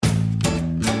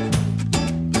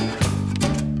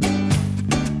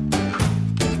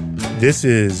This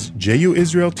is JU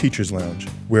Israel Teachers Lounge,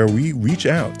 where we reach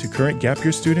out to current Gap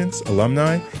Year students,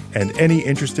 alumni, and any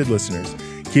interested listeners,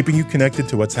 keeping you connected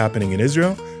to what's happening in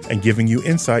Israel and giving you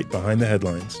insight behind the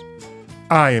headlines.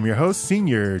 I am your host,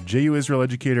 Senior JU Israel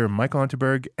educator Michael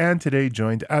Unterberg, and today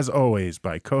joined, as always,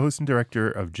 by co-host and director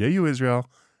of JU Israel,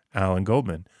 Alan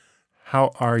Goldman. How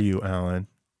are you, Alan?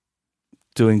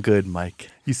 Doing good,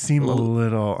 Mike. You seem a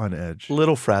little on edge. A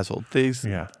little frazzled.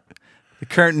 Yeah. The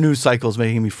current news cycle is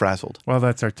making me frazzled. Well,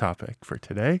 that's our topic for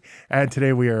today. And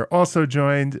today we are also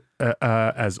joined,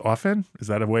 as often, is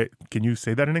that a way, can you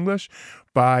say that in English?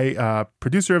 By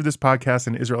producer of this podcast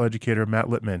and Israel educator, Matt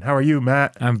Littman. How are you,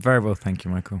 Matt? I'm very well, thank you,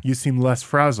 Michael. You seem less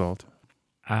frazzled.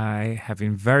 I have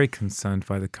been very concerned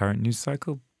by the current news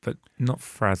cycle, but not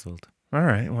frazzled. All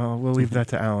right. Well, we'll leave that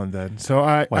to Alan then. So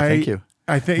Thank you.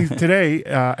 I think today,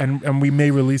 and we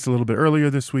may release a little bit earlier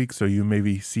this week, so you may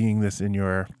be seeing this in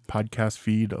your podcast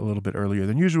feed a little bit earlier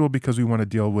than usual, because we want to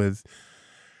deal with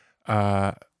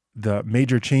the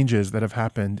major changes that have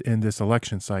happened in this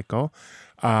election cycle,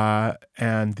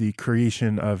 and the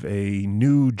creation of a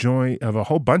new a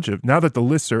whole bunch of, now that the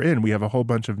lists are in, we have a whole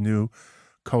bunch of new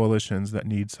coalitions that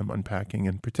need some unpacking.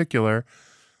 In particular,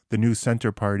 the new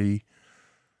center party,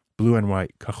 Blue and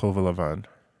White, Kachol V'Lavan.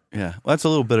 Yeah, well, that's a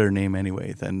little better name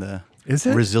anyway than the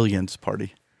Resilience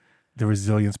Party. The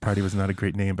Resilience Party was not a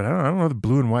great name, but I don't know. The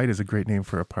Blue and White is a great name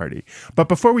for a party. But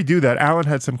before we do that, Alan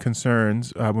had some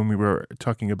concerns when we were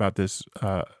talking about this.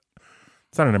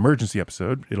 It's not an emergency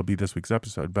episode. It'll be this week's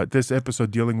episode. But this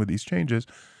episode dealing with these changes,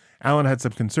 Alan had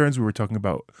some concerns. We were talking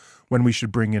about when we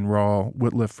should bring in Raul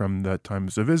Whitliff from the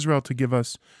Times of Israel to give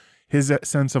us his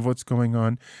sense of what's going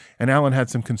on. And Alan had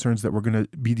some concerns that we're going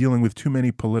to be dealing with too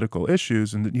many political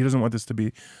issues and that he doesn't want this to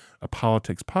be a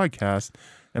politics podcast.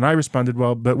 And I responded,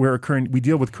 well, but we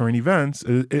deal with current events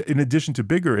in addition to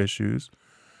bigger issues.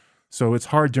 So it's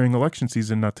hard during election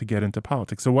season not to get into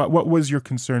politics. So what was your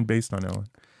concern based on, Alan?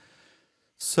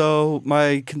 So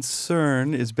my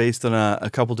concern is based on a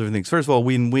couple different things. First of all,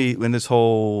 when this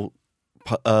whole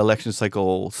election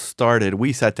cycle started,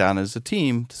 we sat down as a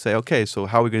team to say, okay, so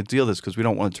how are we going to deal with this? Because we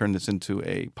don't want to turn this into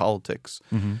a politics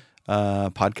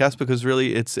podcast, because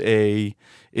really it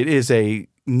is a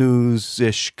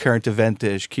news-ish, current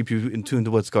event-ish, keep you in tune to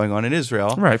what's going on in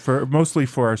Israel. Right, mostly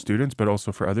for our students, but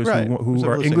also for others who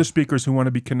are English speakers who want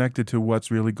to be connected to what's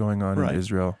really going on in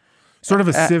Israel. Sort of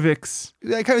a civics.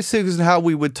 Yeah, kind of civics, and how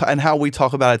we would and how we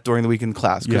talk about it during the week in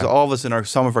class. Because all of us in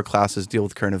some of our classes deal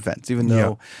with current events, even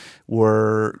though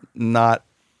we're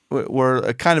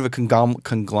a kind of a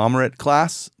conglomerate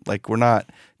class. Like, we're not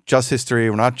just history,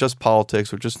 we're not just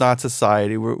politics, we're just not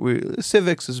society.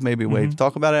 Civics is maybe a way to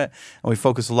talk about it, and we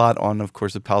focus a lot on, of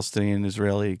course, the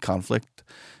Palestinian-Israeli conflict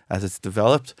as it's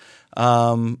developed.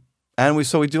 And we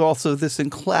do also this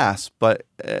in class, but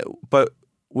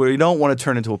we don't want to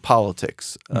turn into a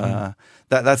politics.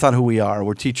 That's not who we are.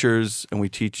 We're teachers, and we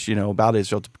teach, about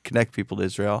Israel to connect people to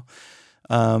Israel.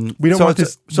 We don't want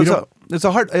this.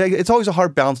 It's always a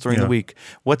hard balance during the week.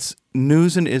 What's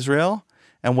news in Israel,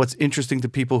 and what's interesting to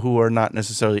people who are not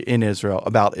necessarily in Israel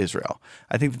about Israel.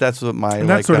 I think that's what my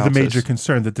that's sort of the major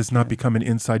concern, that this not become an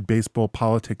inside baseball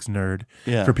politics nerd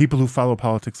for people who follow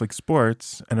politics like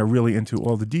sports and are really into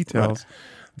all the details. Right.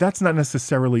 That's not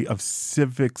necessarily of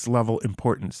civics level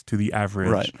importance to the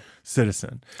average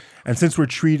citizen. And since we're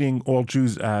treating all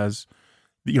Jews as,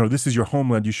 this is your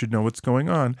homeland, you should know what's going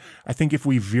on, I think if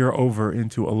we veer over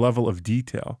into a level of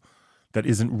detail that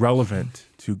isn't relevant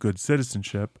to good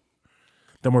citizenship,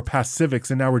 then we're past civics,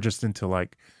 and now we're just into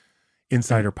like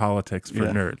insider politics for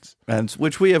nerds. And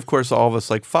which we, of course, all of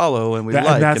us follow and we like.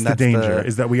 And that's the danger,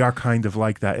 is that we are kind of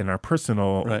like that in our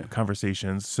personal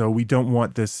conversations. So we don't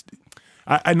want this.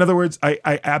 In other words,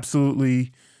 I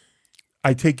absolutely,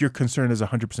 I take your concern as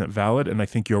 100% valid, and I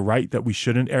think you're right that we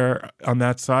shouldn't err on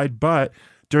that side. But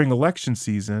during election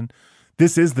season,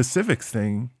 this is the civics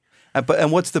thing.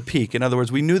 And what's the peak? In other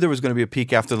words, we knew there was going to be a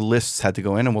peak after the lists had to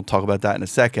go in, and we'll talk about that in a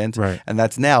second. Right. And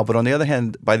that's now. But on the other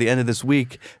hand, by the end of this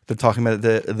week, they're talking about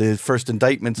the first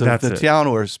indictments of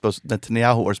Netanyahu are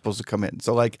supposed to come in.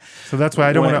 So that's why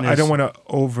I don't want to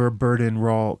overburden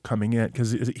Raul coming in,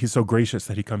 because he's so gracious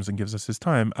that he comes and gives us his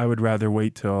time. I would rather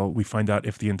wait till we find out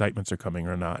if the indictments are coming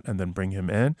or not, and then bring him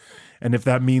in. And if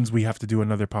that means we have to do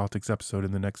another politics episode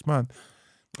in the next month,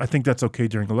 I think that's okay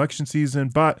during election season.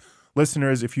 But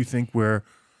listeners, if you think we're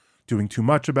doing too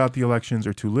much about the elections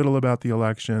or too little about the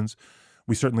elections,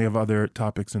 we certainly have other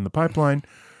topics in the pipeline.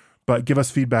 But give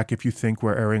us feedback if you think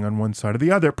we're erring on one side or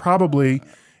the other. Probably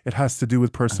it has to do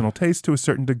with personal taste to a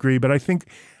certain degree. But I think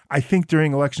I think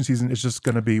during election season, it's just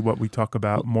going to be what we talk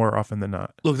about more often than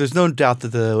not. Look, there's no doubt that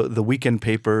the weekend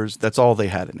papers, that's all they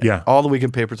had in it. Yeah. All the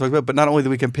weekend papers talked about, but not only the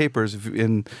weekend papers.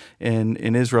 In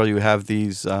Israel, you have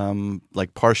these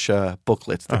like Parsha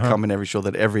booklets that come in every show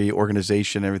that every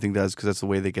organization, everything does, because that's the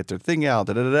way they get their thing out.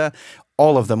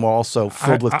 All of them are also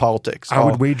filled with politics. I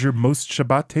would wager most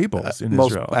Shabbat tables in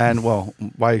Israel. And well,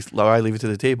 why leave it to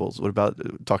the tables? What about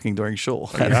talking during shul?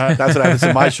 That's what happens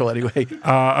in my shul anyway.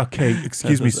 Okay,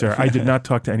 excuse me, sir. I did not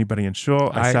talk to anybody in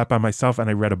shul. I sat by myself and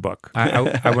I read a book. I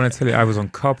want to tell you, I was on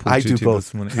carpool duty do both.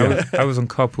 this morning. I was on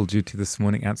carpool duty this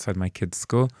morning outside my kids'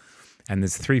 school, and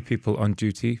there's 3 people on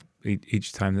duty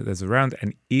each time that there's a round.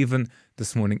 And even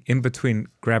this morning, in between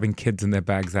grabbing kids and their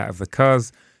bags out of the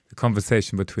cars, the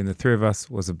conversation between the 3 of us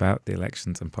was about the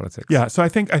elections and politics. Yeah, so I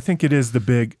think it is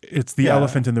it's the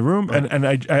elephant in the room,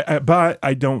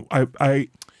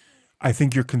 I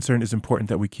think your concern is important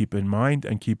that we keep in mind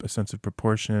and keep a sense of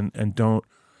proportion, and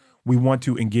we want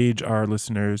to engage our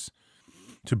listeners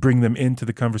to bring them into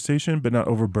the conversation, but not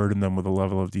overburden them with a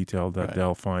level of detail that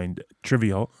they'll find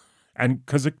trivial, and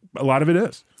because a lot of it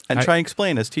is. And try and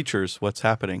explain as teachers what's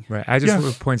happening. Right. I just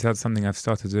want to point out something I've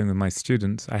started doing with my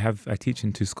students. I teach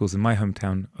in 2 schools in my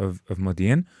hometown of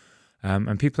Modi'in,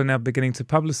 and people are now beginning to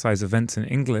publicize events in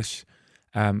English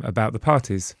about the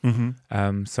parties.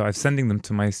 Mm-hmm. So I'm sending them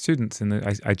to my students, and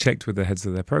I checked with the heads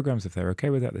of their programs if they're okay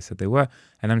with that. They said they were,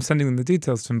 and I'm sending them the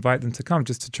details to invite them to come,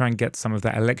 just to try and get some of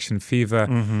that election fever,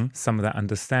 some of that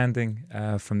understanding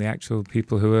from the actual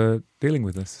people who are dealing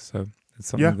with this. So.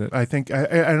 I think,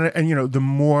 and you know, the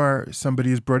more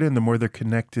somebody is brought in, the more they're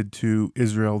connected to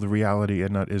Israel, the reality,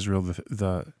 and not Israel,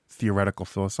 the theoretical,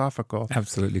 philosophical.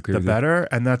 Absolutely agree. The better,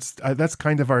 and that's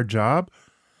kind of our job.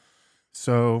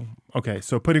 So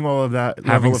putting all of that,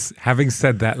 having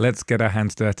said that, let's get our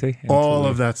hands dirty. All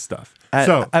of that stuff.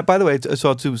 By the way,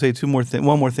 so to say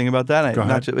one more thing about that. Go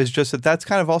ahead. It's just that's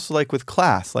kind of also like with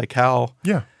class, like how.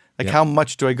 Yeah. How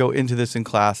much do I go into this in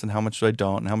class, and how much do I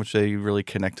don't, and how much do I really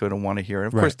connect to it and want to hear?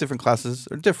 And of course, different classes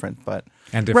are different, but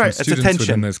and different students it's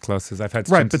within those classes. I've had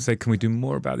students say, "Can we do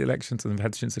more about the elections?" And I've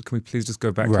had students say, "Can we please just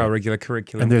go back to our regular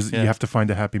curriculum?" And you have to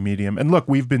find a happy medium. And look,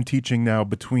 we've been teaching now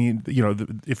between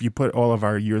if you put all of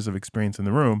our years of experience in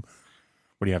the room,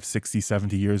 what do you have, 60,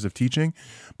 70 years of teaching?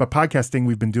 But podcasting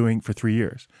we've been doing for 3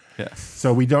 years. Yeah.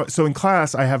 So we don't. So in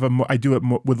class, I do it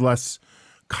more, with less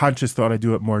conscious thought. I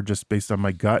do it more just based on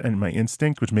my gut and my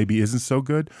instinct, which maybe isn't so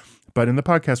good. But in the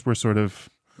podcast, we're sort of,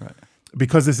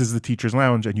 because this is the teacher's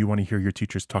lounge and you want to hear your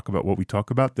teachers talk about what we talk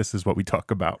about, this is what we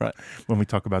talk about when we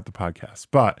talk about the podcast.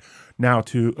 But now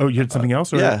you had something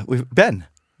else? Or? Yeah, Ben.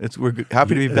 We're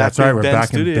happy to be back. That's right. We're Ben's back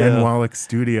studio. in Ben Wallach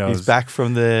Studios. He's back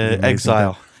from the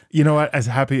exile. You know what? As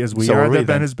happy as we are that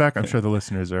Ben is back, I'm sure the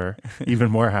listeners are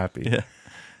even more happy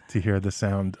to hear the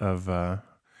sound of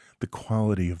the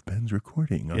quality of Ben's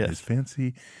recording on his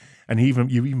fancy, and you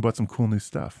even bought some cool new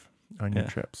stuff on your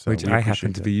trip. So which I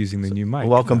happen to be using the new mic.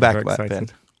 Welcome back, Ben.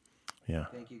 Yeah.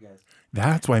 Thank you, guys.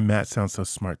 That's why Matt sounds so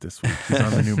smart this week. He's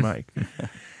on the new mic.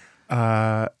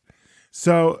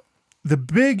 So the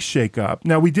big shakeup.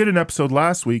 Now, we did an episode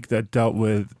last week that dealt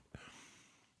with,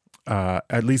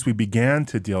 at least we began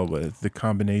to deal with, the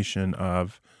combination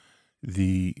of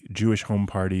the Jewish Home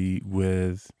Party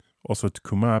with also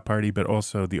Tekuma Party, but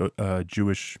also the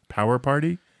Jewish Power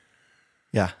Party.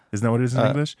 Yeah. Isn't that what it is in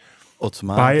English?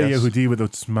 Otzma. Baya Yehudi with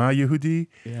Otzma Yehudi.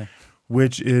 Yeah.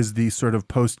 Which is the sort of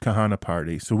post-Kahana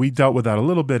party. So we dealt with that a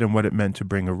little bit and what it meant to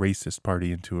bring a racist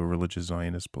party into a religious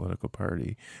Zionist political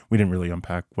party. We didn't really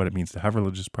unpack what it means to have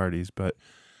religious parties, but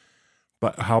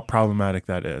how problematic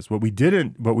that is. What we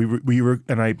didn't,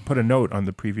 and I put a note on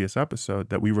the previous episode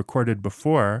that we recorded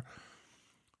before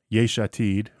Yesh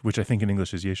Atid, which I think in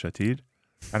English is Yesh Atid.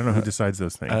 I don't know who decides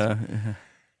those things.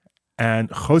 And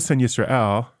Chosen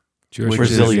Yisrael, Jewish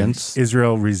Resilience.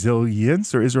 Israel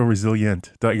Resilience or Israel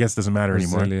Resilient? I guess it doesn't matter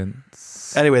anymore.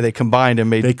 Anyway, they combined and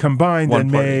made made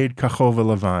Kachol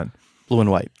V'Levan. Blue and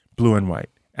white. Blue and white.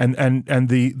 And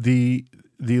the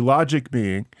logic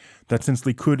being that since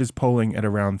Likud is polling at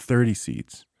around 30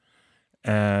 seats,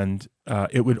 and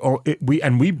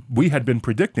we had been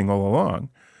predicting all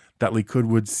along that Likud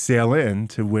would sail in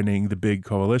to winning the big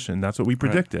coalition. That's what we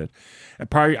predicted.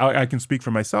 And I can speak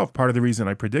for myself. Part of the reason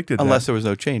I predicted unless there was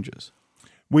no changes.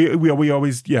 We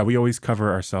always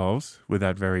cover ourselves with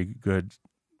that very good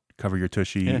cover your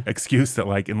tushy excuse that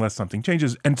unless something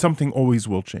changes, and something always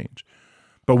will change.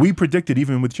 But we predicted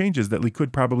even with changes that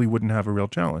Likud probably wouldn't have a real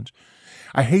challenge.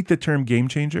 I hate the term game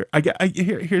changer.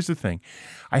 Here's the thing.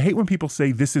 I hate when people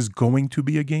say this is going to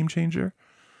be a game changer,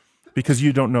 because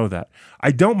you don't know that.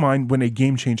 I don't mind when a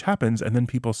game change happens and then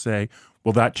people say,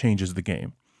 well, that changes the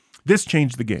game. This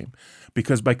changed the game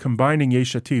because by combining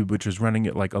Yesh Atid, which is running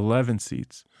at like 11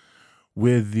 seats,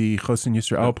 with the Chosin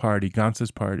Yisrael party,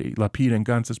 Gantz's party, Lapid and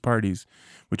Gantz's parties,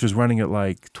 which is running at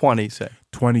like 20, say.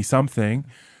 20 something.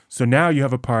 So now you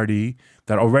have a party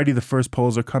that already the first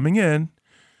polls are coming in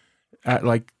at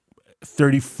like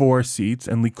 34 seats,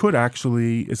 and Likud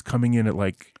actually is coming in at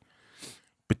like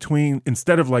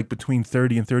instead of like between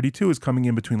 30 and 32, is coming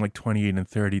in between like 28 and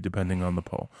 30, depending on the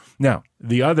poll. Now,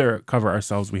 the other cover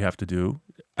ourselves we have to do,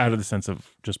 out of the sense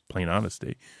of just plain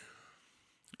honesty,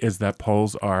 is that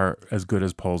polls are as good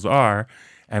as polls are,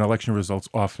 and election results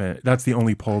often, that's the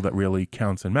only poll that really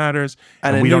counts and matters,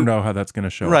 and we don't know how that's going to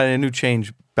show up. Right, and a new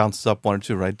change bounces up one or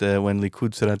two, right? When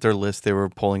Likud set out their list, they were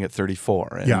polling at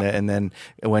 34. And then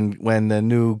when the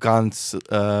new Gantz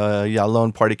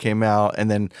Yalon party came out,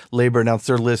 and then Labor announced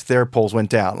their list, their polls went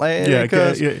down.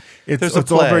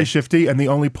 It's all very shifty, and the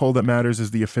only poll that matters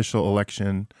is the official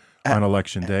election on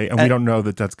election day, and we don't know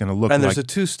that that's going to look like. And there's a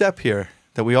two-step here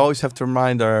that we always have to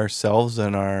remind ourselves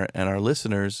and our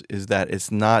listeners is that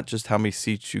it's not just how many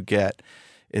seats you get,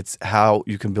 it's how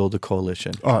you can build a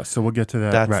coalition. Oh, so we'll get to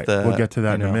that. We'll get to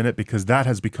that in a minute, because that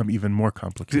has become even more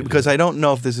complicated. Because I don't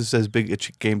know if this is as big a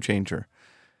game changer,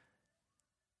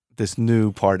 this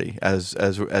new party, as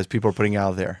people are putting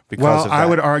out there. Because I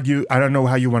would argue, I don't know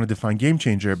how you want to define game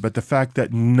changer, but the fact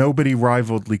that nobody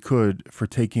rivaled Likud for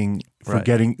getting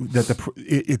that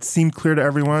it seemed clear to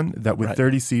everyone that with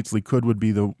 30 seats, Likud would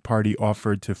be the party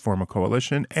offered to form a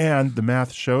coalition, and the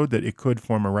math showed that it could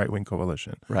form a right-wing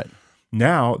coalition. Right.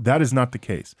 Now, that is not the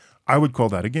case. I would call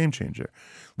that a game changer.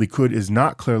 Likud is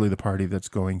not clearly the party that's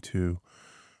going to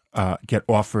get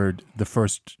offered the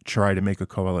first try to make a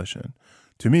coalition.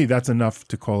 To me, that's enough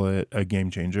to call it a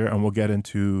game changer, and we'll get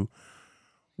into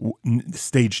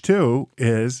stage 2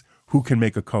 is who can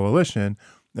make a coalition,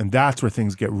 and that's where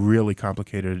things get really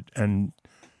complicated and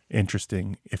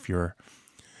interesting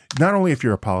not only if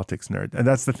you're a politics nerd, and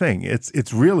that's the thing.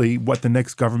 It's really what the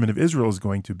next government of Israel is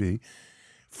going to be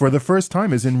for the first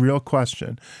time is in real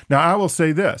question. Now, I will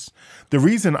say this. The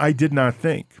reason I did not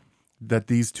think that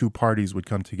these two parties would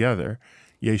come together,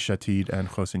 Yesh Atid and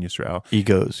Chosin Yisrael.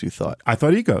 Egos, you thought. I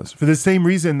thought egos. For the same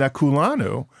reason that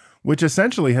Kulanu, which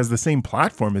essentially has the same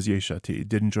platform as Yesh Atid,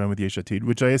 didn't join with Yesh Atid,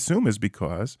 which I assume is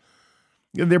because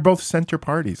they're both center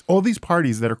parties. All these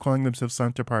parties that are calling themselves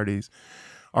center parties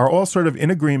are all sort of in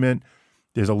agreement.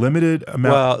 There's a limited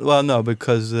amount. Well, no,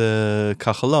 because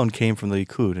Kachalon came from the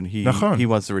Likud, and he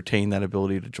wants to retain that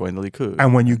ability to join the Likud.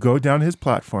 And when you go down his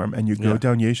platform and you go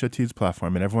down Yesh Atid's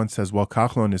platform, and everyone says, well,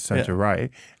 Kachalon is center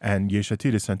right and Yesh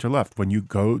Atid is center left. When you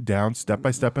go down step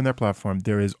by step in their platform,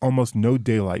 there is almost no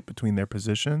daylight between their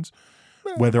positions,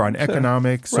 whether on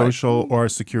economic, social, or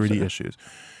security issues.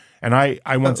 And I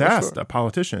once asked a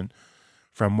politician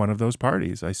from one of those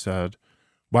parties, I said,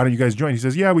 why don't you guys join? He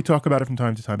says, yeah, we talk about it from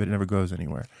time to time, but it never goes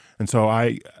anywhere. And so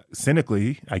I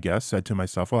cynically, I guess, said to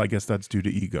myself, well, I guess that's due to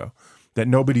ego, that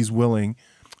nobody's willing.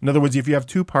 In other words, if you have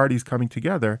two parties coming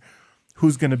together,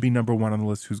 who's going to be number one on the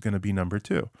list? Who's going to be number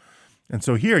two? And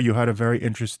so here you had a very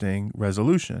interesting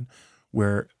resolution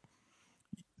where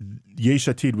Yesh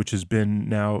Atid, which has been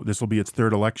now, this will be its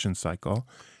third election cycle,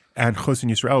 and Chosin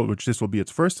Yisrael, which this will be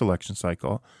its first election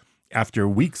cycle, after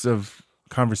weeks of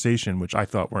conversation, which I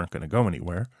thought weren't going to go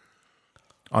anywhere,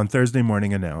 on Thursday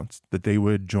morning announced that they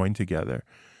would join together,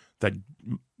 that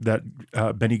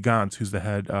Benny Gantz, who's the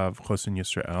head of Chosin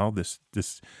Yisrael,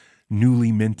 this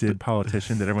newly minted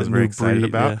politician that everyone's very excited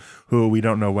about, who we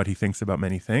don't know what he thinks about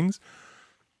many things,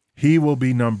 he will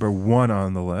be number one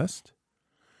on the list.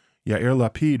 Yair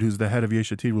Lapid, who's the head of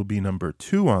Yesh Atid, will be number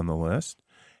 2 on the list.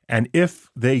 And if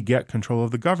they get control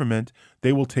of the government,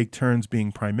 they will take turns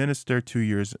being prime minister, 2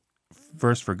 years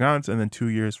first for Gantz and then 2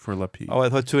 years for Lapid. Oh, I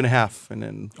thought 2.5 and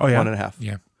then 1.5.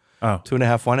 Yeah. Oh.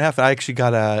 2.5, 1.5. I actually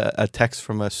got a text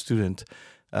from a student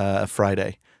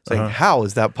Friday saying, how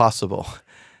is that possible?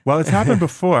 Well, it's happened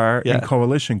before in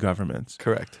coalition governments.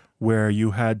 Correct. Where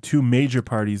you had two major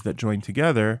parties that joined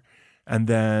together, and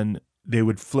then they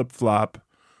would flip-flop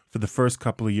for the first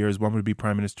couple of years. One would be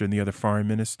prime minister and the other foreign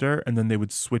minister, and then they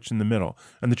would switch in the middle.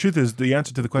 And the truth is, the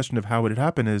answer to the question of how would it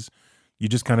happen is you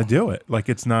just kind of do it. Like,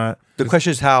 it's not... The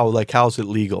question is how is it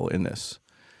legal in this?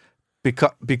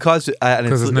 Because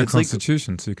there's no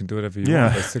constitution, so you can do whatever you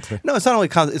want, basically. No, it's not only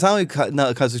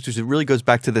a constitution. It really goes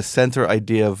back to the center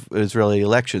idea of Israeli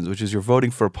elections, which is you're voting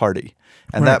for a party,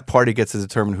 and that party gets to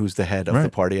determine who's the head of the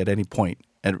party at any point,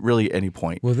 at really any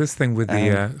point. Well, this thing with the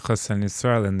Chosin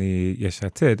Yisrael and the Yesh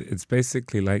Atid, it's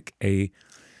basically like a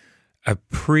a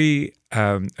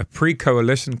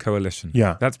pre-coalition coalition.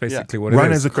 Yeah. That's basically what it is.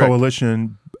 Run as a Correct.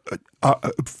 coalition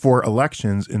for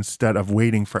elections instead of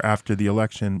waiting for after the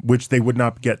election, which they would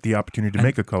not get the opportunity to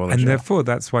make a coalition. And therefore,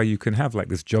 that's why you can have like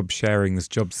this job sharing, this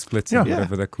job splitting,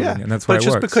 whatever they're calling it. And that's but why it's it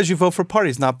just works. because you vote for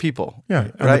parties, not people.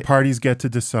 Yeah, and right? the parties get to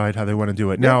decide how they want to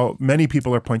do it. Now, many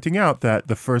people are pointing out that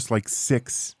the first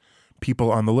 6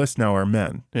 people on the list now are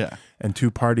men. Yeah. And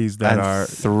 2 parties that And are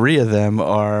 3 of them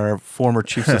are former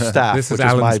chiefs of staff, This is which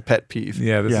is my Alan's- pet peeve.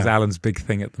 Yeah, this is Yeah. Alan's big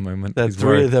thing at the moment. That He's 3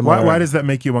 worried. of them why are. does that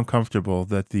make you uncomfortable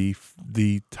that the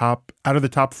top out of the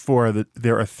top 4 that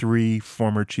there are 3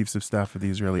 former chiefs of staff of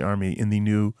the Israeli army in the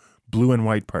new blue and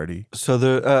white party? So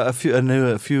there are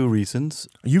a few reasons.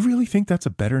 You really think that's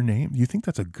a better name? You think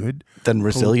that's a good? Then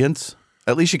resilience.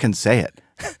 At least you can say it.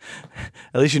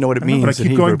 At least you know what it means. But I in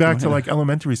keep going Hebrew. back to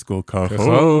elementary school. Exactly.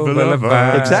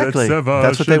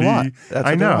 That's what they want. That's I what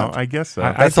they know. want. I guess so.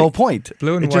 That's the whole point.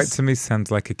 Blue and It white just- to me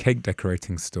sounds like a cake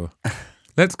decorating store.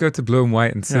 Let's go to Blue and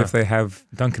White and see Yeah. if they have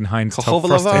Duncan Hines top Kahova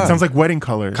frosting. Lavan. It sounds like wedding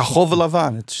colors. Kahov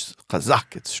Lavan. It's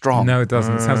chazak. It's strong. No, it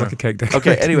doesn't. It sounds like a cake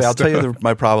decorating Okay. Anyway, I'll tell store. you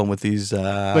my problem with these.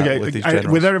 With these generals.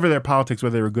 Whatever their politics,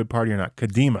 whether they're a good party or not,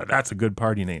 Kadima, that's a good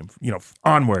party name.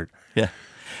 Onward. Yeah.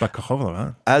 But Kahova,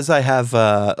 huh? As I have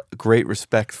great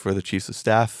respect for the chiefs of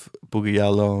staff, Boogie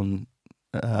Yalon,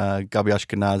 Gabi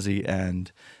Ashkenazi,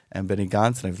 and Benny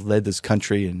Gantz, and I've led this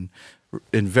country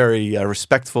in very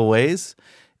respectful ways.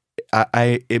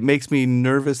 It makes me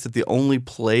nervous that the only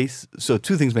place. So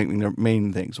 2 things make me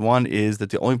main things. One is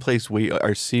that the only place we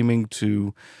are seeming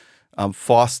to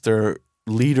foster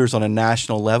leaders on a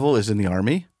national level is in the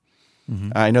army.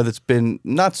 Mm-hmm. I know that's been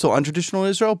not so untraditional in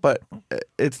Israel, but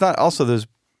it's not. Also, there's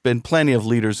been plenty of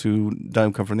leaders who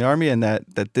don't come from the army, and that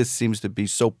this seems to be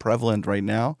so prevalent right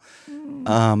now,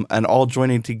 and all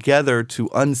joining together to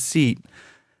unseat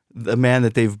the man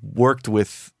that they've worked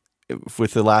with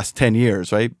the last 10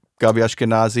 years, right? Gabi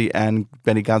Ashkenazi and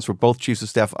Benny Gantz were both chiefs of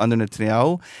staff under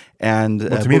Netanyahu, and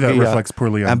To me, that reflects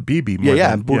poorly on Bibi. More yeah,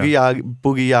 than, and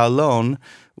Boogie Yalon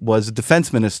was a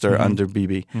defense minister under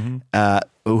Bibi,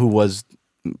 who was,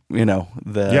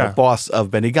 the boss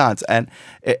of Benny Gantz, and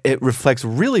it reflects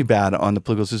really bad on the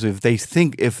political system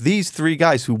if these 3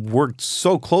 guys who worked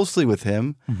so closely with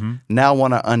him now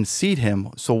want to unseat him.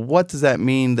 So what does that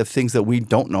mean? The things that we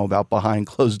don't know about behind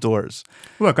closed doors.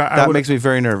 Look, That makes me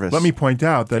very nervous. Let me point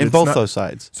out that in it's both not, those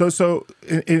sides. So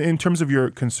in terms of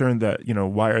your concern that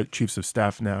why are chiefs of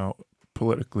staff now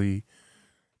politically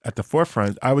at the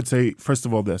forefront, I would say first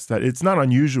of all that it's not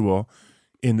unusual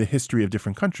in the history of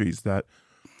different countries that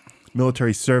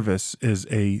military service is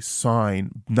a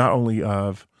sign not only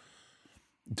of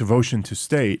devotion to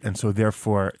state, and so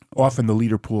therefore often the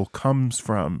leader pool comes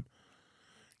from,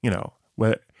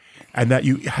 and that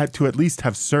you had to at least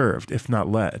have served, if not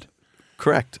led.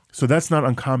 Correct. So that's not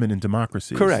uncommon in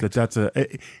democracies. Correct.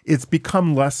 It's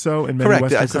become less so in many Correct.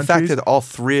 Western It's the countries. fact that all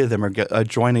 3 of them are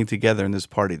joining together in this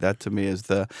party. That to me is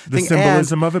the thing.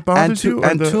 symbolism of it bothers you?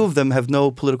 And 2 of them have no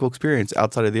political experience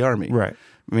outside of the army. Right.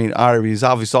 I mean, Ari is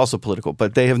obviously also political,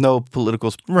 but they have no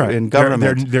political Right. in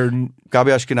government. They're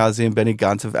Gabi Ashkenazi and Benny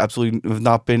Gantz have absolutely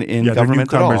not been in they're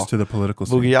government at newcomers all. to the political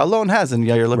scene. Boogie Yalon has, and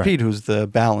Yair Lapid, Right. who's the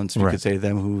balance, you Right. could say to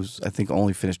them, who's I think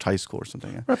only finished high school or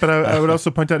something. Yeah. Right, but I would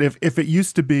also point out if it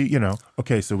used to be,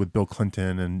 so with Bill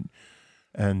Clinton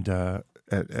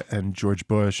and George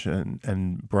Bush and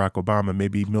Barack Obama,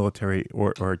 maybe military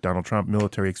or Donald Trump,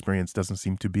 military experience doesn't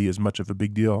seem to be as much of a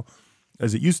big deal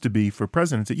as it used to be for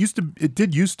presidents. It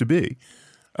did used to be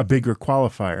a bigger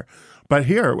qualifier. But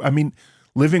here, I mean,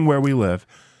 living where we live,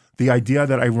 the idea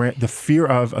that the fear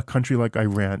of a country like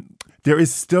Iran, there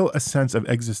is still a sense of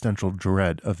existential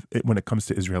dread of it when it comes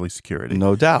to Israeli security.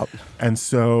 No doubt. And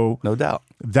so No doubt.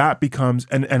 that becomes,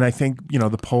 and I think,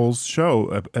 the polls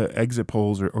show, exit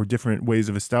polls or different ways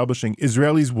of establishing,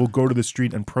 Israelis will go to the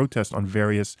street and protest on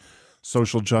various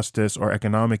social justice or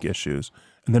economic issues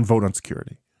and then vote on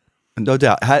security. No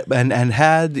doubt. Had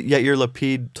Yair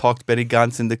Lapid talked Benny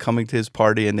Gantz into coming to his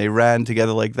party and they ran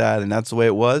together like that and that's the way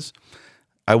it was,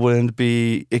 I wouldn't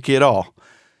be icky at all.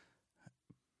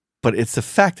 But it's the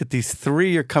fact that these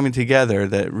 3 are coming together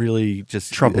that really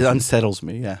just unsettles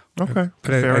me. Yeah. Okay.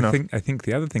 But Fair enough. I think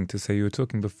the other thing to say, you were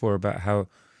talking before about how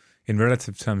in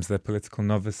relative terms they're political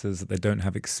novices, that they don't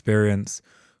have experience.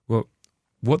 Well,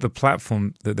 what the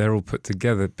platform that they're all put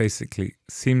together basically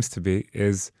seems to be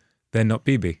is they're not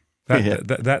Bibi.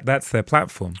 That's their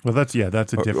platform. Well, that's a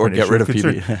different or get issue rid of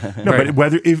concern. Bibi. No, Right.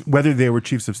 but whether they were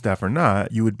chiefs of staff or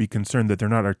not, you would be concerned that they're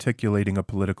not articulating a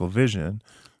political vision.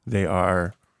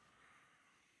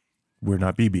 We're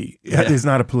not Bibi. Yeah. It's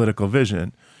not a political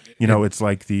vision. You know, it's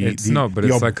like it's the, not, but the,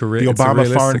 it's Ob- like the it's a Obama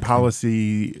realistic foreign thing.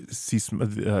 policy,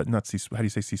 not CISMA, how do you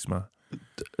say CISMA?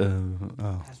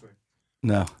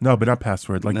 No. No, but not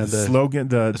password. Like No, the the slogan,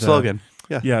 the slogan.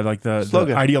 Yeah. Yeah, like the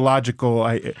Slogan. ideological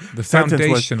The sentence was,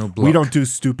 foundational block. we don't do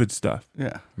stupid stuff.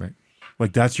 Yeah.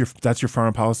 Like that's your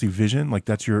foreign policy vision. Like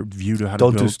that's your view to how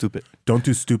Don't to do build. stupid. Don't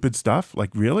do stupid stuff.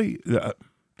 Like really,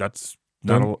 that's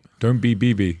not. Don't be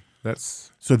BB.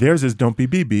 That's So theirs is don't be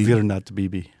BB. Wir not the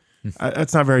BB.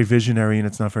 That's not very visionary and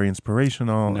it's not very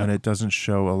inspirational No. and it doesn't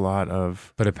show a lot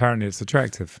of. but apparently it's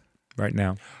attractive right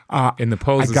now. In the I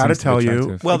polls, it gotta seems to be tell you,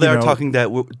 attractive. Well, they're know- talking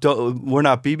that we're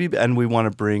not BB, and we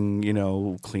want to bring,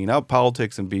 clean up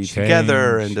politics and be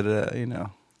together, and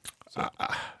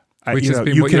Which has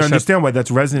been you what can Yeshat- understand why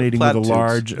that's resonating with Platitudes. a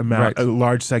large amount, Right. a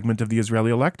large segment of the Israeli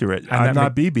electorate. And I'm that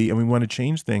not BB, and we want to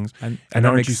change things. and And that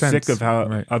aren't makes you sense. sick of how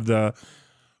Right.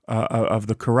 of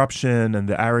the corruption and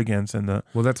the arrogance and the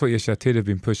Well, that's what Yeshatid have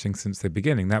been pushing since the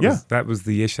beginning. That Yeah. was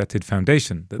the Yeshatid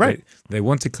foundation. That Right. they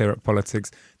want to clear up politics.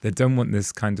 They don't want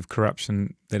this kind of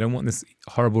corruption. They don't want this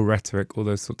horrible rhetoric, all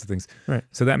those sorts of things. Right.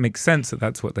 So that makes sense that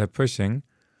that's what they're pushing.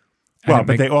 And well, it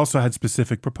but they also had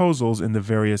specific proposals in the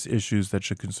various issues that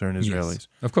should concern Yes, Israelis.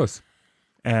 of course,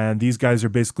 And these guys are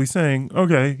basically saying,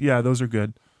 okay, yeah, those are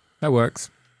good. that works.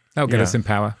 That'll get Yeah. us in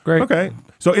power. Great. Okay.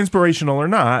 So inspirational or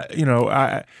not,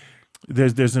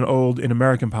 there's an old, in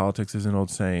American politics, there's an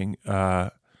old saying,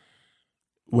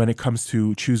 when it comes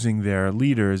to choosing their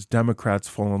leaders, Democrats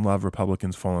fall in love,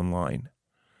 Republicans fall in line.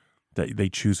 They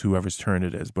choose whoever's turn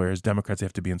it is, whereas Democrats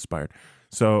have to be inspired.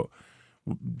 So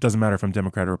doesn't matter if I'm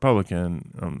Democrat or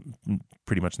Republican, I'm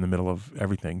pretty much in the middle of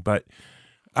everything. But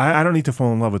I don't need to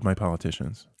fall in love with my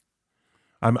politicians.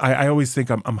 I always think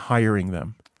I'm hiring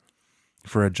them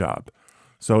for a job.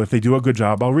 So if they do a good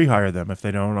job, I'll rehire them. If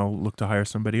they don't, I'll look to hire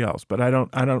somebody else. But I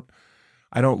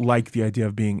don't like the idea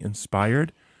of being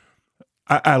inspired.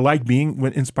 I like being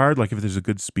inspired, like if there's a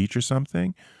good speech or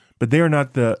something. But they are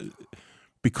not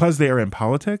because they are in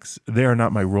politics, they are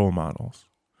not my role models.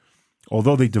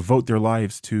 Although they devote their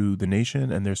lives to the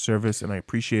nation and their service, and I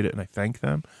appreciate it and I thank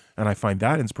them, and I find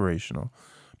that inspirational.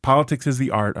 Politics is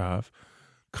the art of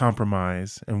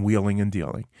compromise and wheeling and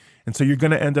dealing. And so you're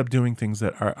going to end up doing things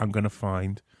that I'm going to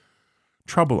find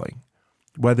troubling,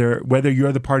 whether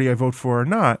you're the party I vote for or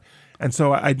not. And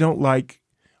so I don't like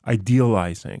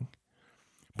idealizing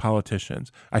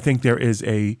politicians. I think there is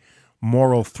a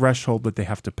moral threshold that they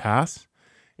have to pass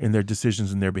in their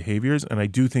decisions and their behaviors, and I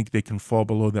do think they can fall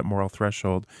below that moral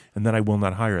threshold, and then I will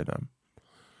not hire them.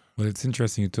 Well, it's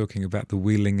interesting you're talking about the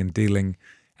wheeling and dealing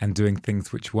and doing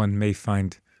things which one may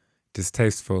find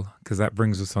distasteful, because that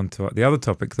brings us on to the other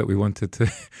topic that we wanted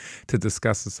to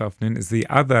discuss this afternoon is the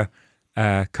other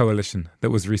coalition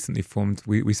that was recently formed.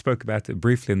 We spoke about it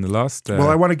briefly in the last... well,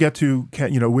 I want to get to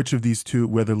which of these two,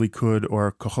 whether Likud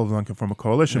or Kahol V'lan can form a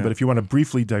coalition, but if you want to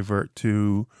briefly divert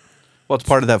to... Well, it's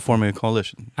part of that forming a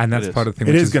coalition. And that's part of the thing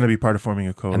It which is going to be part of forming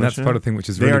a coalition. And that's part of the thing which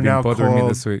has They really are been now bothering me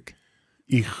called this week.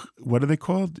 What are they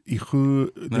called?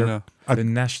 No. The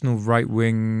National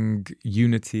Right-Wing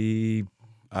Unity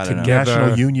I don't know. Together.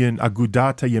 National Union,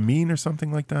 Agudat Yamin or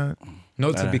something like that.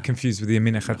 Not to be confused with the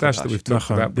Yamin Chadash that we've talked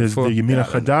about There's before. the Yamin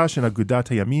Chadash and Agudat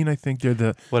Yamin. I think they're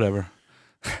the... Whatever.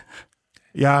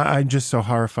 Yeah, I'm just so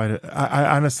horrified.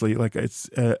 I honestly, like, it's...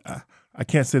 I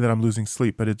can't say that I'm losing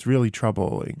sleep, but it's really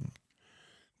troubling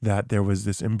that there was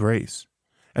this embrace.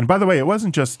 And by the way, it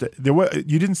wasn't just...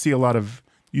 You didn't see a lot of...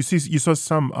 You saw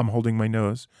some, I'm holding my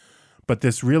nose, but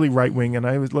this really right-wing, and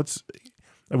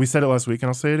we said it last week, and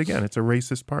I'll say it again, it's a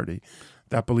racist party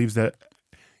that believes that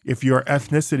if your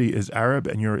ethnicity is Arab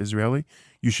and you're Israeli,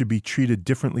 you should be treated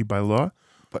differently by law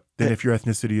than if your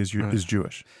ethnicity is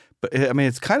Jewish. But I mean,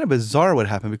 it's kind of bizarre what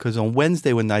happened, because on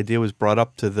Wednesday, when the idea was brought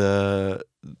up to the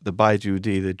Bayit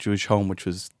Yehudi, the Jewish Home, which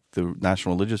was the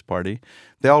National Religious Party,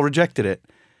 they all rejected it.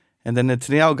 And then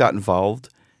Netanyahu got involved.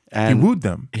 And he wooed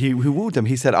them. He wooed them.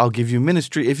 He said, I'll give you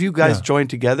ministry. If you guys join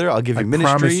together, I'll give you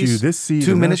ministries. I promise you this seat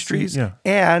 2 and that ministries. seat. Yeah.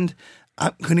 And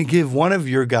I'm going to give one of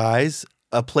your guys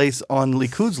a place on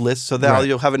Likud's list so that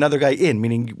you'll have another guy in,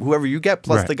 meaning whoever you get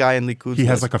plus the guy in Likud's list. He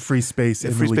has like a free space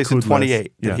in free the space Likud in 28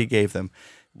 list. that he gave them.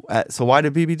 So why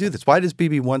did Bibi do this? Why does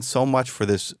Bibi want so much for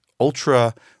this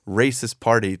ultra racist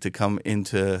party to come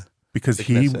into? Because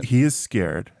he is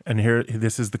scared, and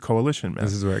this is the coalition, man.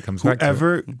 This is where it comes back to.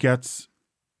 Whoever gets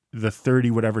the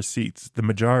 30 whatever seats, the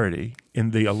majority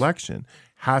in the election,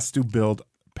 has to build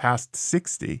past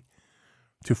 60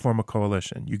 to form a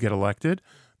coalition. You get elected,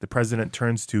 the president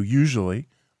turns to usually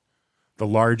the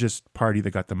largest party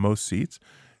that got the most seats,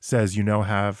 says,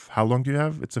 how long do you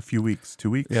have? It's a few weeks,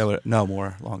 2 weeks? Yeah,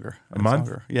 longer. A month?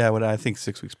 Longer. Yeah, I think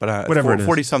 6 weeks, but whatever it is.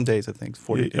 40 some days, I think.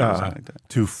 40 days, something like that.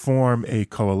 To form a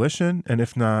coalition, and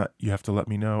if not, you have to let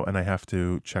me know, and I have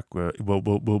to check.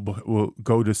 We'll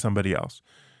go to somebody else.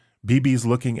 Bibi's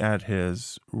looking at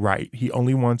his right. He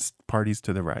only wants parties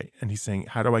to the right, and he's saying,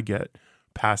 how do I get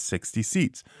past 60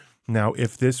 seats? Now,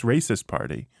 if this racist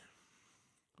party,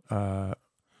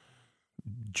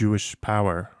 Jewish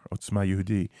Power, Otzma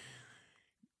Yehudi,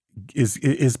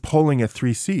 is polling at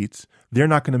 3 seats, they're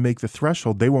not going to make the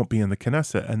threshold. They won't be in the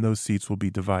Knesset, and those seats will be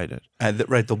divided.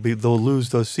 Right, they'll lose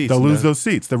those seats. They'll lose those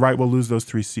seats. The right will lose those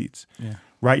 3 seats. Yeah.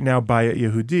 Right now, Bayit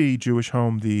Yehudi, Jewish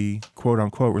Home, the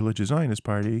quote-unquote religious Zionist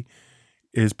party,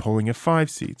 is polling at 5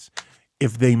 seats.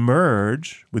 If they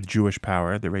merge with Jewish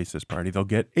Power, the racist party, they'll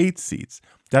get 8 seats.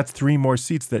 That's 3 more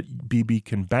seats that Bibi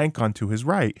can bank onto his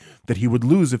right that he would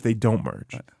lose if they don't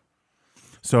merge. Right.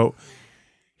 So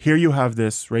here you have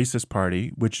this racist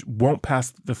party which won't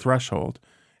pass the threshold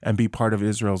and be part of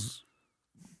Israel's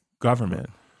government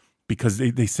because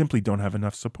they simply don't have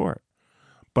enough support.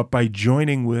 But by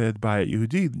joining with Bayit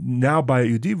Yehudi, now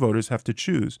Bayit Yehudi voters have to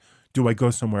choose. Do I go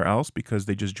somewhere else because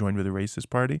they just joined with a racist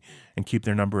party and keep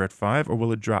their number at 5, or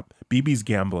will it drop? Bibi's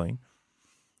gambling.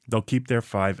 They'll keep their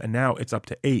 5, and now it's up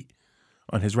to 8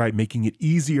 on his right, making it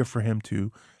easier for him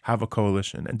to have a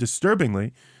coalition. And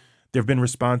disturbingly, there have been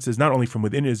responses not only from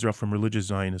within Israel, from religious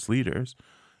Zionist leaders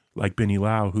like Benny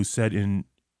Lau, who said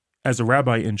as a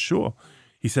rabbi in shul,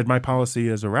 he said, my policy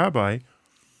as a rabbi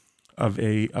of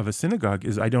a synagogue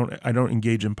is I don't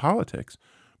engage in politics,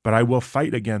 but I will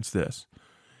fight against this.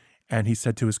 And he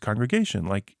said to his congregation,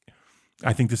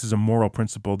 I think this is a moral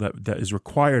principle that is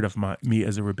required of me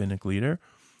as a rabbinic leader.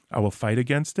 I will fight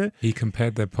against it. He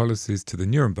compared their policies to the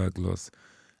Nuremberg laws.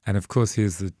 And of course, he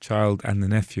is the child and the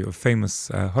nephew of famous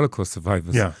Holocaust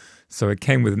survivors. Yeah. So it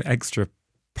came with an extra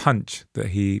punch that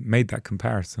he made that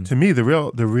comparison. To me, the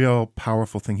real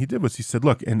powerful thing he did was he said,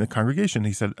 look, in the congregation,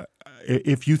 he said,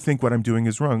 if you think what I'm doing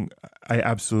is wrong, I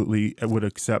absolutely would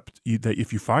accept that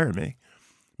if you fire me.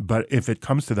 But if it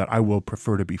comes to that, I will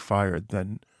prefer to be fired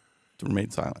than to remain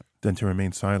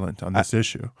silent on this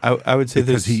issue. I would say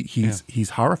because he's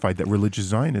horrified that religious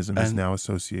Zionism is now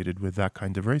associated with that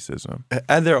kind of racism.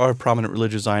 And there are prominent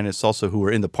religious Zionists also who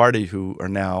are in the party who are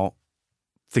now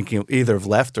thinking of either of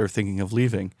left or thinking of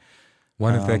leaving.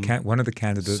 One of the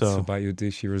candidates for Bayit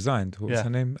Yehudi, she resigned. What was her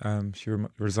name? She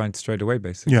resigned straight away,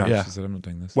 basically. Yeah. She said, "I'm not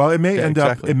doing this." Well, it may end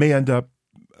up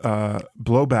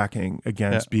blowbacking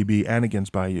against Bibi and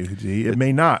against Bayit Yehudi. It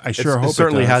may not. I sure hope it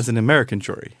certainly does. has an American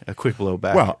jury, a quick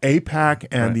blowback. Well, AIPAC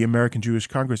and the American Jewish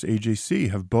Congress, AJC,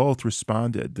 have both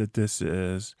responded that this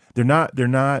is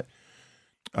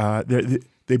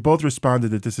they both responded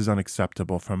that this is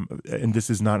unacceptable and this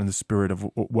is not in the spirit of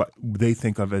what they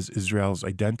think of as Israel's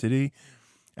identity,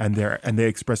 and they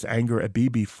expressed anger at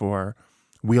Bibi for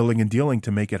wheeling and dealing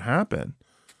to make it happen.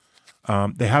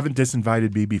 They haven't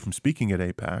disinvited Bibi from speaking at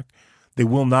AIPAC. They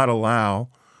will not allow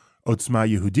Otzma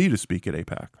Yehudi to speak at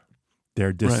AIPAC.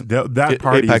 That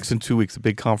party AIPAC's in 2 weeks, a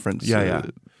big conference. Yeah.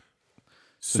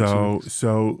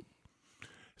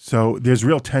 So there's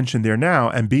real tension there now,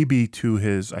 and Bibi, to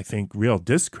his, I think, real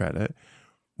discredit,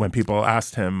 when people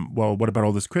asked him, well, what about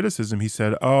all this criticism? He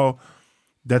said, oh,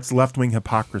 that's left-wing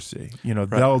hypocrisy.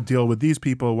 They'll deal with these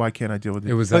people. Why can't I deal with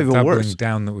these? It was that doubling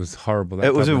down that was horrible.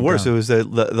 It was even worse. It was the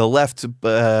left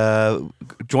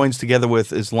joins together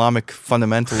with Islamic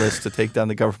fundamentalists to take down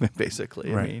the government, basically.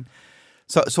 Right. I mean,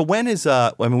 so when is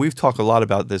we've talked a lot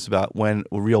about this, about when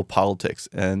real politics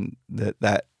and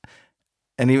that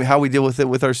and even how we deal with it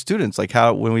with our students, like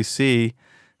how when we see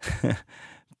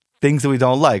things that we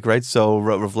don't like, right? So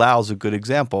Rav Lau is a good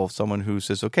example of someone who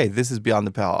says, okay, this is beyond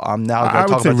the pale. I'm now going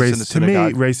to talk about this in the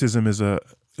synagogue. To me, racism is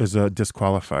a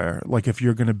disqualifier. Like if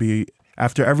you're going to be,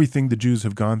 after everything the Jews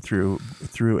have gone through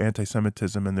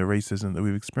anti-Semitism and the racism that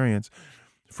we've experienced,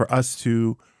 for us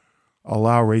to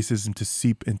allow racism to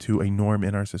seep into a norm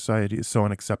in our society is so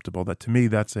unacceptable that to me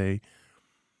that's a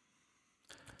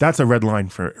red line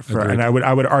for and I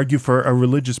would argue for a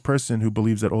religious person who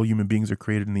believes that all human beings are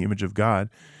created in the image of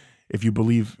God. If you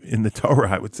believe in the Torah,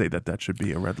 I would say that should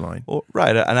be a red line. Well,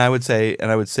 right, and I would say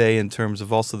in terms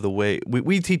of also the way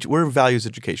we teach, we're values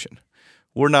education.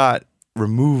 We're not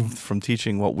removed from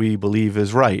teaching what we believe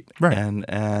is right. Right.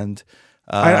 And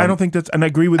I don't think that's, and I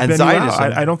agree with and Benny Zionism.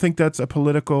 Lau. I don't think that's a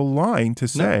political line to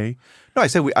say. No, I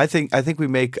think we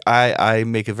make I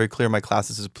make it very clear in my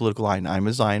classes as a political line. I'm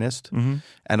a Zionist,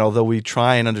 and although we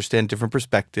try and understand different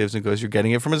perspectives, and goes, you're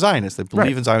getting it from a Zionist. They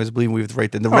believe in Zionism, believe we have the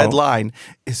right. And the red line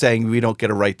is saying we don't get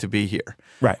a right to be here.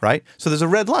 Right. So there's a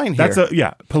red line here.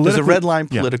 There's a red line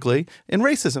politically in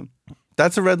racism.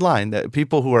 That's a red line that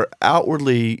people who are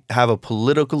outwardly have a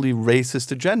politically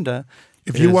racist agenda.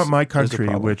 If you want my country,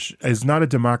 which is not a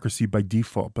democracy by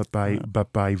default, but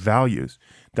by values,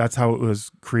 that's how it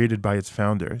was created by its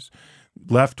founders,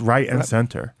 left, right, and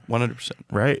center. 100%.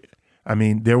 Right? I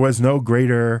mean, there was no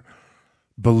greater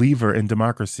believer in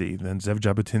democracy than Zev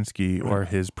Jabotinsky or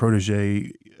his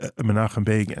protege Menachem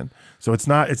Begin. So it's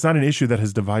not an issue that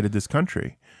has divided this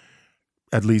country.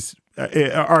 At least, I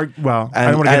don't want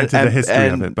to get into the history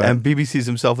of it. But, and BBC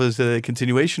himself is a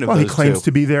continuation of those he claims two.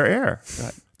 to be their heir.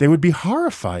 Right. They would be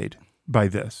horrified by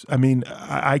this. I mean,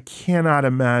 I cannot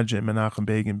imagine Menachem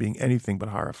Begin being anything but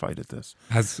horrified at this.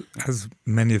 As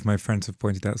many of my friends have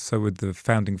pointed out, so would the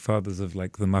founding fathers of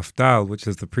like the Mafdal, which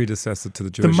is the predecessor to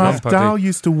the Jewish Home Party. The Mafdal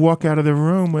used to walk out of the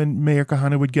room when Meir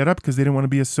Kahane would get up because they didn't want to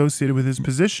be associated with his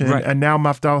position. Right. And now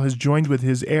Mafdal has joined with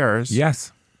his heirs.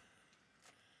 Yes.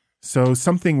 So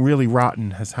something really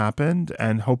rotten has happened,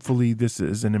 and hopefully this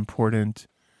is an important...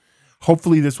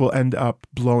 Hopefully this will end up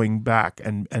blowing back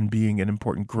and being an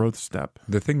important growth step.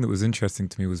 The thing that was interesting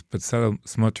to me was Bezalel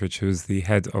Smotrich, who is the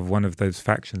head of one of those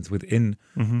factions within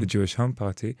the Jewish Home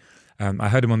Party. I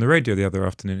heard him on the radio the other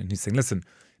afternoon, and he's saying, listen,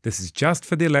 this is just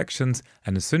for the elections,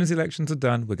 and as soon as the elections are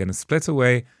done, we're going to split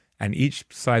away, and each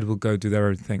side will go do their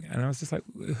own thing. And I was just like,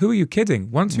 who are you kidding?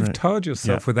 Once you've tarred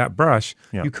yourself with that brush,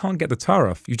 you can't get the tar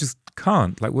off. You just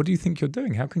can't. Like, what do you think you're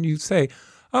doing? How can you say...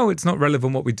 oh, it's not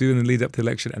relevant what we do in the lead up to the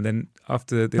election, and then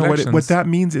after the elections... What that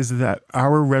means is that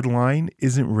our red line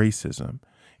isn't racism.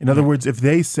 In other words, if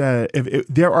they said... If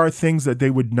there are things that they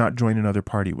would not join another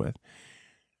party with.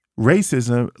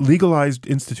 Racism, legalized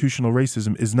institutional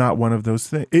racism, is not one of those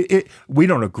things. We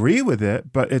don't agree with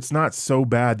it, but it's not so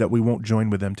bad that we won't join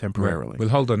with them temporarily. Right. We'll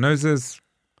hold our noses,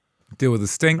 deal with the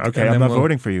stink. Okay, I'm not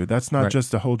voting for you. That's not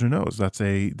just a hold your nose. That's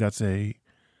a...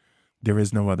 There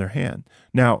is no other hand.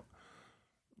 Now...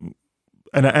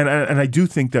 And I do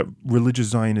think that religious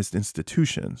Zionist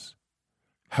institutions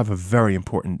have a very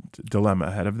important dilemma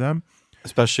ahead of them,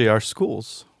 especially our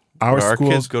schools. Our schools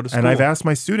kids go to school. And I've asked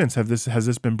my students, has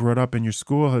this been brought up in your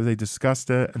school? Have they discussed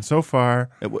it? And so far,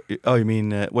 oh, you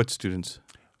mean what students?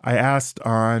 I asked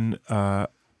on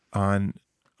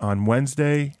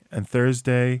Wednesday and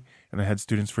Thursday, and I had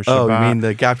students for Shabbat. Oh, you mean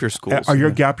the gap year schools? Are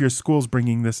your gap year schools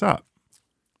bringing this up?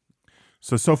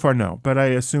 So far, no. But I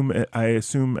assume,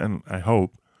 and I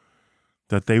hope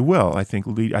that they will. I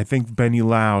think Benny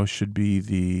Lau should be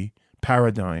the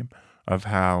paradigm of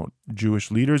how Jewish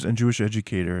leaders and Jewish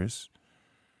educators.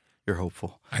 You're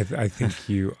hopeful. I think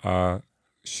you are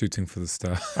shooting for the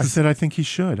stars. I said I think he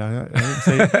should. I didn't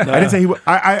say. I didn't say he would.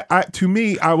 To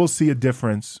me, I will see a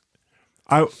difference.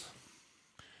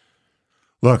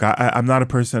 Look, I'm not a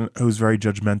person who's very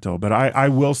judgmental, but I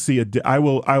will see I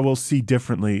will see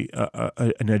differently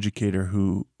an educator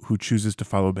who chooses to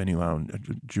follow Benny Lau and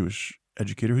a Jewish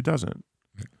educator who doesn't.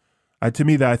 To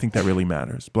me, I think that really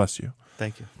matters. Bless you.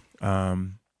 Thank you.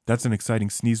 That's an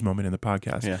exciting sneeze moment in the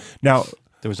podcast. Yeah. Now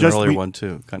there was an earlier one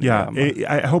too.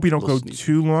 I hope you don't go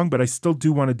too long, but I still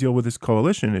do want to deal with this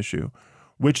coalition issue,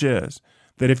 which is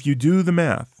that if you do the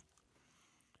math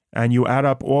and you add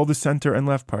up all the center and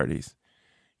left parties,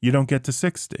 you don't get to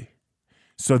 60.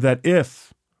 So that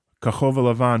if Kachol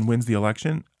Lavan wins the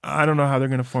election, I don't know how they're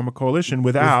going to form a coalition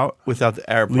without the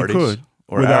Arab parties. Likud,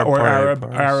 or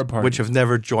Arab parties. Which have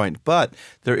never joined. But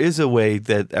there is a way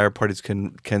that Arab parties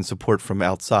can support from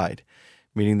outside,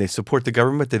 meaning they support the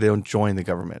government, they don't join the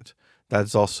government.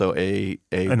 That's also a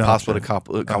possible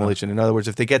coalition. In other words,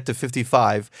 if they get to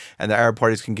 55 and the Arab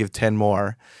parties can give 10 more,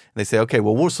 and they say, okay,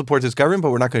 well, we'll support this government,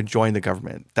 but we're not going to join the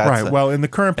government. Well, in the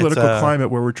current political climate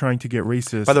where we're trying to get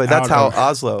racist. By the way, that's how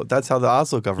the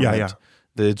Oslo government,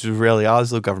 the Israeli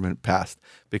Oslo government passed,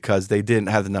 because they didn't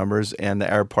have the numbers and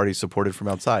the Arab party supported from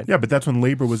outside. Yeah, but that's when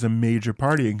Labor was a major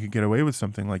party and could get away with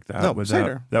something like that. No,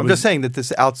 I'm just saying that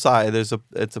this outside, it's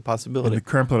a possibility. In the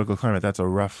current political climate, that's a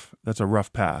rough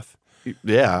path.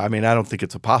 Yeah, I mean, I don't think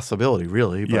it's a possibility,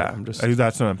 really. But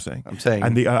that's what I'm saying. I'm saying,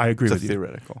 and I agree with you.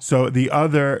 Theoretical. So the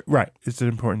other, it's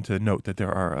important to note that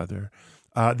there are other.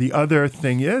 The other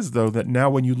thing is, though, that now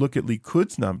when you look at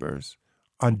Likud's numbers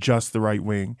on just the right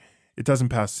wing, it doesn't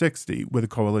pass 60 with a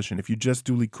coalition. If you just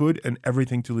do Likud and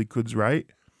everything to Likud's right,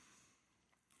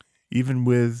 even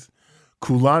with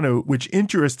Kulanu, which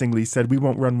interestingly said we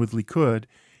won't run with Likud,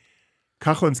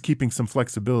 Kachelin's keeping some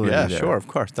flexibility. Yeah, there. sure, of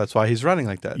course. That's why he's running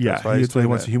like that. Yeah, That's why he's doing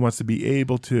that. he wants to be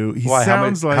able to. He Why?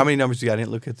 sounds How many numbers do you got? I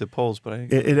didn't look at the polls,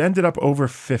 but it ended up over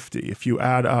 50. If you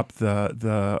add up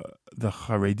the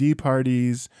Haredi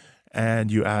parties,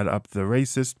 and you add up the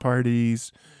racist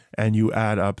parties, and you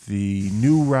add up the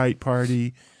New Right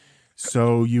party,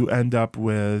 so you end up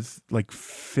with like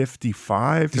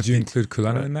 55. Did you include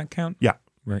Kulanu in that count? Yeah.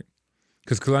 Right.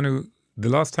 Because Kulanu, the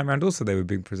last time around also they were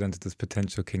being presented as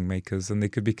potential kingmakers, and they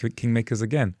could be kingmakers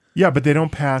again. Yeah, but they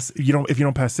don't pass. If you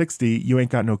don't pass 60, you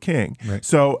ain't got no king. Right.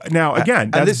 So now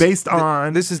again, that's based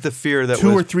on this is the fear that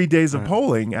 2 or 3 days of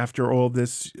polling after all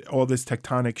this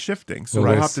tectonic shifting. So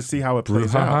we'll have to see how it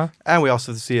plays out. And we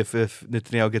also have to see if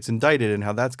Netanyahu gets indicted and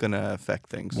how that's going to affect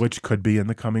things, which could be in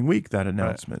the coming week. That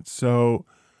announcement. Right.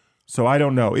 So I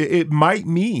don't know. It might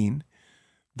mean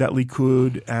that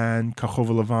Likud and Kachov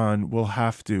Levan will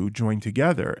have to join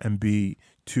together and be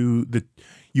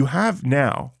you have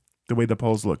now, the way the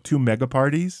polls look, 2 mega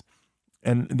parties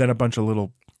and then a bunch of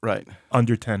little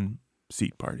under 10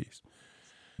 seat parties.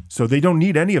 So they don't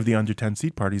need any of the under 10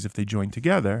 seat parties if they join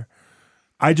together.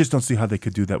 I just don't see how they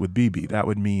could do that with Bibi. That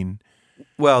would mean...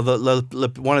 Well,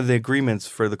 one of the agreements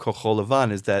for the Kachol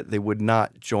Levan is that they would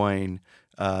not join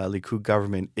Likud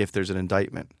government if there's an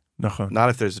indictment. Not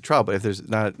if there's a trial, but if there's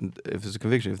a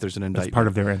conviction, if there's an indictment. It's part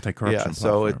of their anti-corruption. Yeah,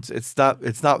 so it's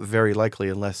not very likely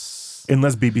unless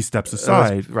Bibi steps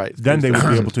aside. Then they would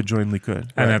be able to join Likud,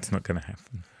 and that's not going to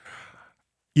happen.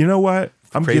 You know what?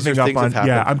 I'm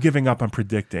giving up on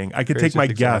predicting. I could take my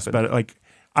guess, but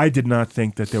I did not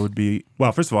think that there would be.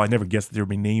 Well, first of all, I never guessed that there would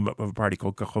be a name of a party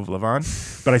called Kachov Levan,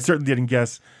 but I certainly didn't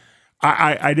guess.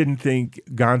 I didn't think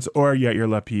Gantz or Yair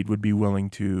Lapid would be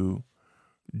willing to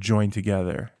join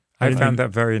together. I found that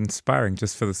very inspiring,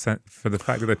 just for the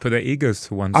fact that they put their egos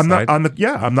to one side.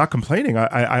 I'm not complaining.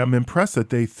 I'm impressed that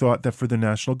they thought that for the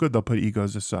national good they'll put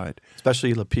egos aside.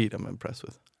 Especially Lapid, I'm impressed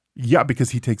with. Yeah,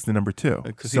 because he takes the number 2.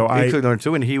 Because he took number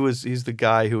 2, and he's the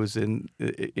guy who was in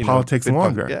politics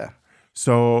longer. Yeah.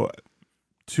 So,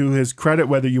 to his credit,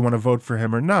 whether you want to vote for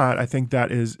him or not, I think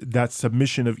that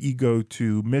submission of ego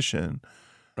to mission.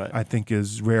 Right. I think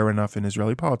is rare enough in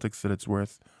Israeli politics that it's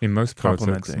worth in most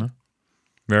politics. No?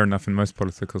 Rare enough in most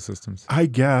political systems. I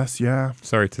guess, yeah.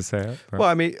 Sorry to say it. Well,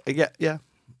 I mean, yeah.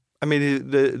 I mean,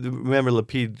 remember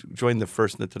Lapid joined the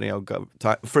first Netanyahu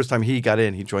government. First time he got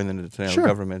in, he joined the Netanyahu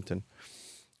government, and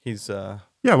he's.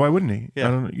 Yeah, why wouldn't he? Yeah.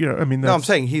 I'm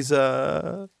saying he's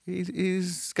guy's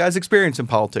experience in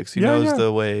politics. He knows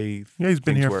the way. Yeah, he's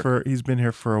been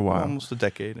here for a while, almost a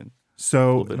decade, and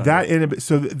so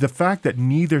the fact that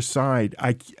neither side,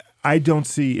 I don't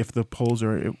see if the polls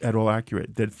are at all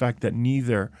accurate. The fact that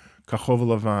neither Kachov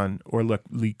Levan or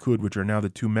Likud, which are now the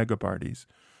 2 mega parties,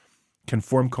 can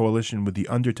form coalition with the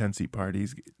under 10 seat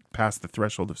parties past the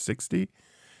threshold of 60,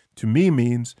 to me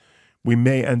means we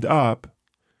may end up,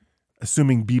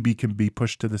 assuming Bibi can be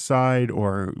pushed to the side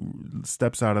or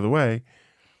steps out of the way,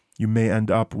 you may end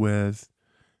up with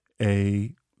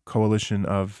a coalition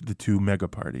of the 2 mega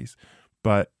parties.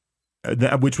 But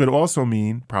which would also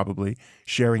mean probably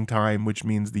sharing time, which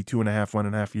means the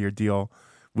 1.5 year deal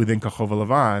within Kachov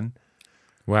Levan.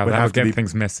 Wow, that would get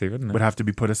things messy, wouldn't it? Would have to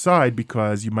be put aside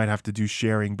because you might have to do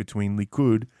sharing between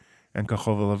Likud and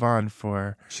Kachov Levan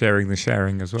for sharing the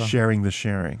sharing as well. Sharing the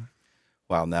sharing.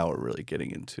 Wow, now we're really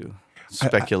getting into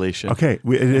speculation. Okay,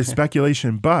 it is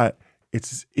speculation, but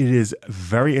it is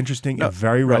very interesting and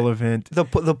very relevant.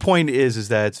 The point is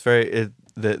that it's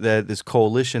that this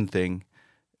coalition thing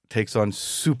takes on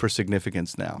super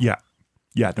significance now. Yeah.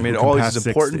 I mean, it always is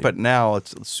important, but now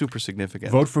it's super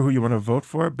significant. Vote for who you want to vote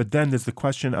for, but then there's the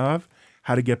question of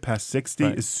how to get past 60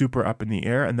 is super up in the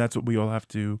air, and that's what we all have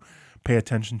to pay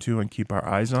attention to and keep our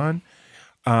eyes on.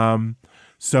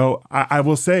 So I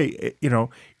will say,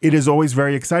 it is always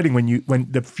very exciting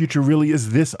when the future really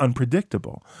is this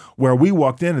unpredictable. Where we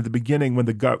walked in at the beginning when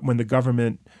the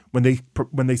government when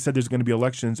they said there's going to be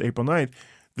elections April 9th,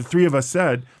 the 3 of us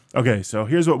said, okay, so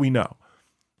here's what we know.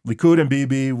 Likud and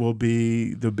Bibi will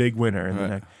be the big winner in the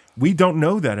next. We don't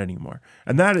know that anymore.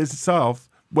 And that itself,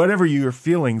 whatever your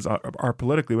feelings are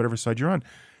politically, whatever side you're on,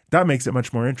 that makes it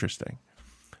much more interesting.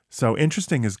 So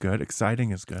interesting is good.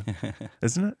 Exciting is good.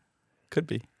 Isn't it? Could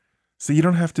be. So you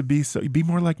don't have to be be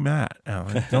more like Matt,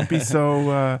 Alan. Don't be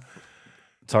so...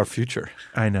 It's our future.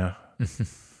 I know.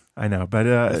 But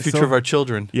the future of our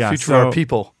children. Yeah, future of our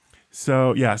people.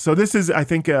 So this is, I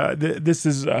think, I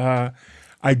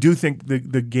do think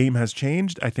the game has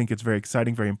changed. I think it's very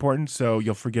exciting, very important. So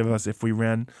you'll forgive us if we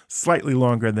ran slightly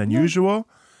longer than usual.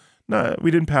 No,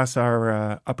 we didn't pass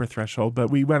our upper threshold, but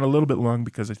we went a little bit long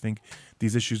because I think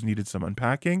these issues needed some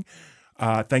unpacking.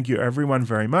 Thank you, everyone,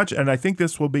 very much. And I think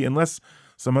this will be, unless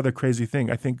some other crazy thing,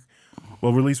 I think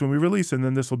we'll release when we release, and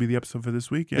then this will be the episode for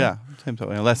this week. Yeah,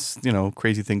 unless,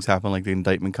 crazy things happen, like the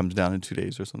indictment comes down in 2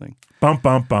 days or something. Bum,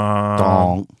 bum, bum.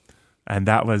 Dong. And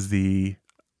that was the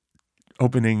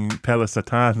opening Pele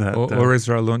Satan. Or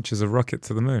Israel launches a rocket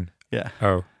to the moon. Yeah.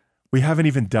 Oh. We haven't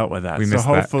even dealt with that. We so missed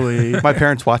hopefully... My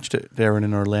parents watched it. They were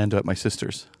in Orlando at my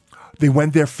sister's. They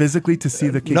went there physically to see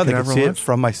the Cape No, they could Canaveral see launch? it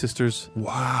from my sister's.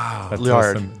 Wow. That's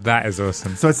yard. awesome. That is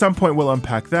awesome. So at some point we'll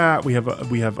unpack that. We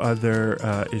have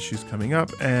other issues coming up.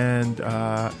 And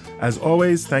as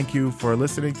always, thank you for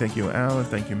listening. Thank you, Alan.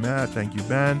 Thank you, Matt. Thank you,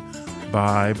 Ben.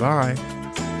 Bye-bye.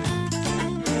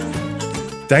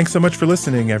 Thanks so much for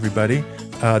listening, everybody.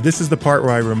 This is the part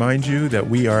where I remind you that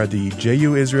we are the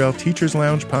JU Israel Teachers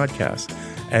Lounge podcast.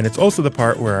 And it's also the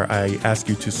part where I ask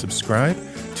you to subscribe,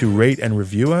 to rate and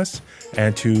review us,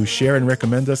 and to share and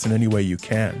recommend us in any way you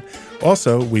can.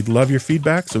 Also, we'd love your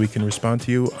feedback so we can respond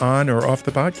to you on or off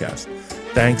the podcast.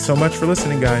 Thanks so much for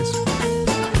listening, guys.